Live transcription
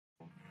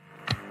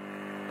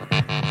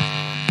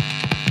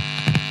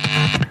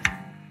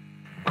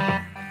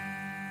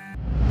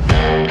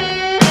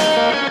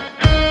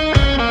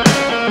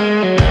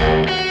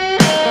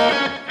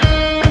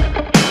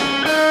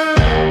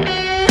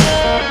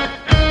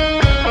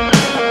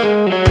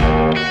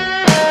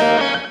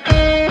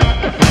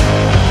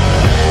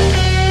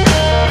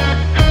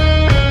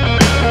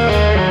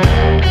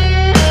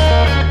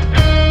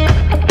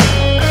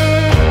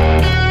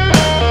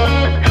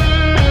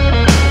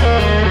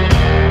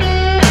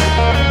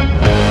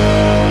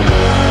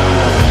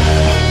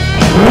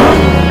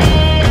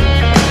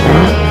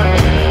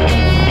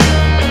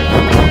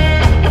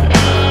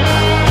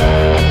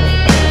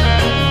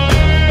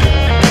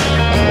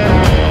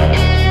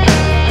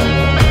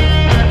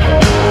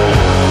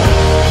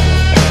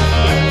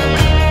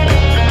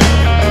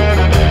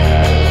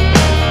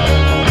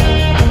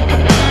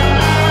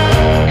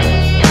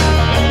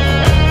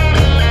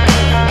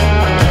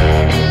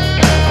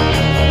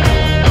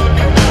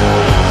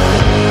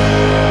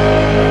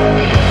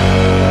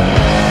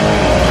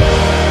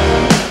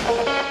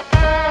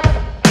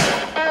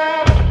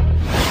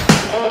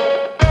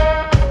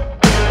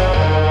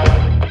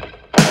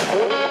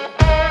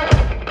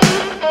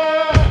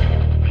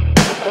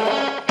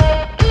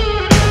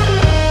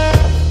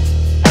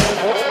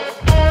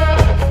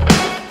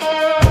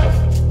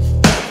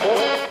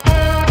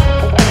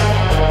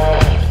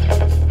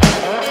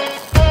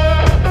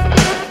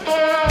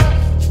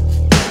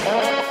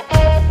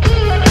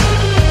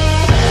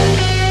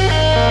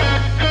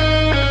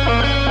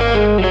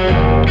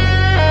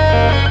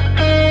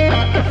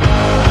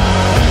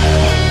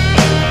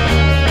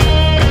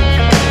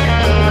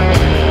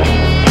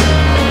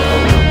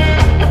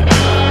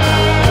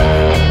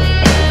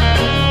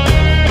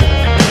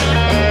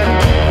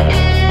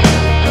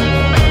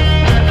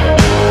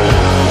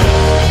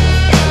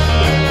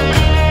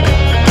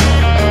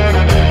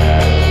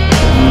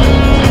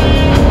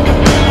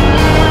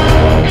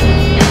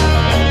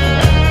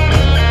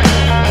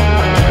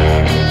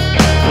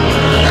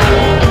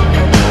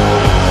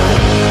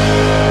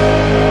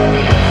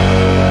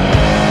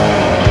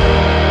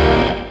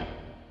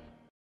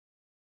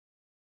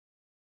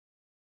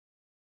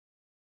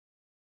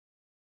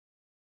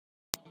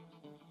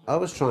I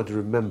was trying to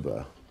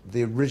remember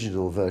the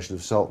original version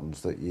of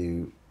Sultans that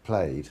you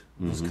played.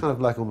 It was kind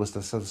of like almost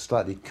a sort of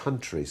slightly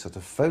country, sort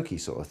of folky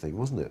sort of thing,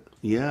 wasn't it?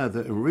 Yeah,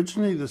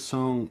 originally the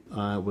song,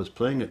 I was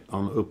playing it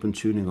on open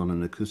tuning on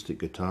an acoustic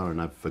guitar,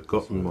 and I've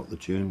forgotten what the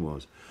tune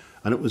was.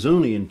 And it was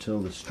only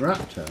until the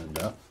Strat turned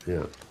up,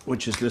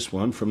 which is this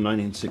one from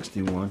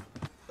 1961.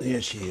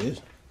 Here she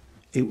is.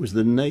 It was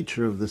the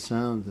nature of the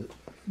sound that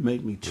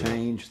made me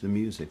change the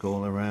music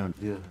all around.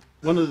 Yeah.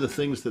 One of the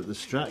things that the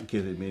Strat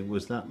gave me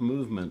was that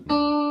movement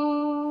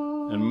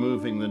and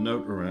moving the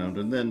note around,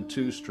 and then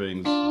two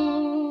strings.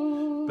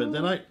 But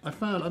then I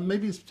found,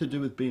 maybe it's to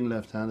do with being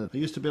left-handed, I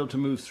used to be able to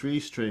move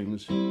three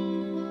strings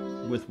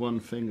with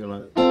one finger.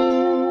 Like,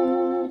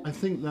 I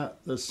think that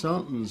the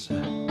Sultans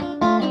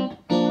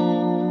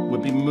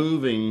would be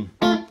moving.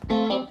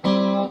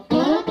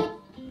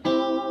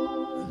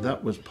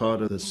 That was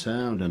part of the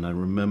sound, and I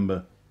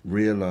remember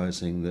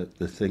realizing that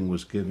the thing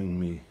was giving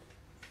me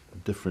a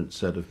different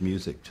set of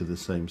music to the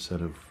same set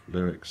of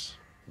lyrics.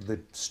 The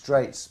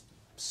Straits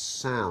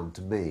sound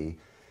to me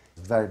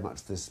is very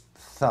much this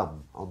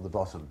thumb on the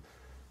bottom,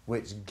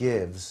 which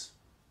gives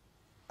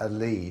a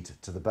lead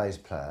to the bass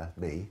player,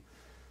 me,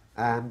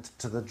 and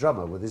to the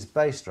drummer with his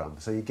bass drum.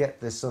 So you get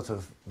this sort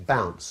of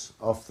bounce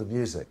off the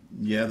music.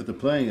 Yeah, the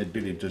playing had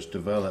really just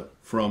developed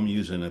from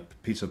using a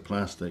piece of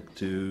plastic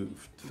to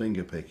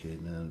finger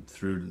picking, and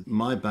through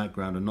my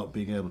background and not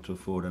being able to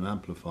afford an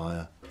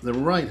amplifier. The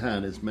right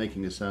hand is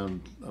making a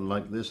sound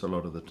like this a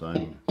lot of the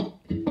time.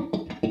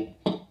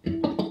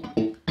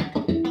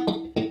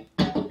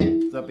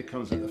 That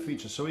becomes a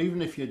feature. So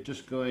even if you're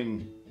just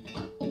going,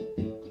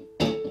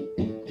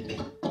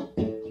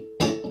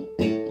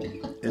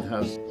 it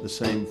has the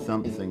same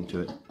thump thing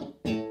to it.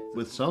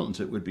 With Sultans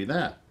it would be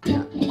that.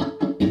 Yeah,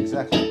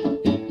 exactly.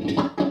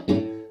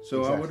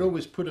 So I would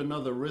always put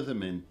another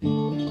rhythm in.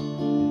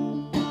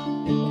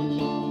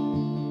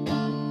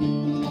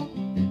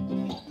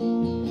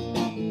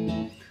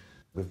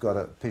 We've got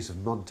a piece of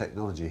modern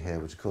technology here,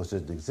 which of course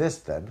didn't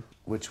exist then,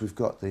 which we've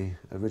got the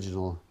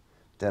original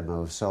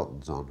demo of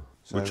Sultans on.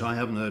 So Which I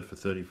haven't heard for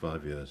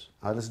 35 years.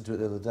 I listened to it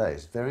the other day.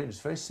 It's very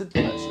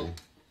simple actually.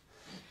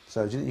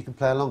 So do you think you can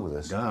play along with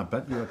this? Yeah, I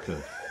bet you I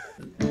could.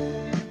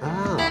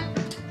 Ah,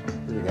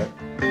 there we go.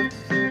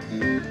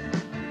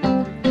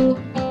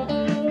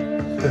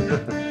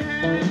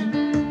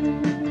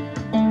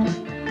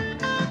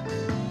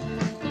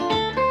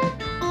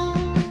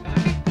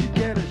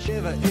 Get a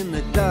shiver in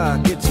the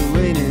dark, it's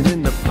raining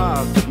in the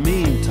park, but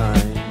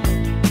meantime,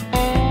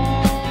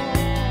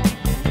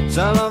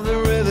 sound of the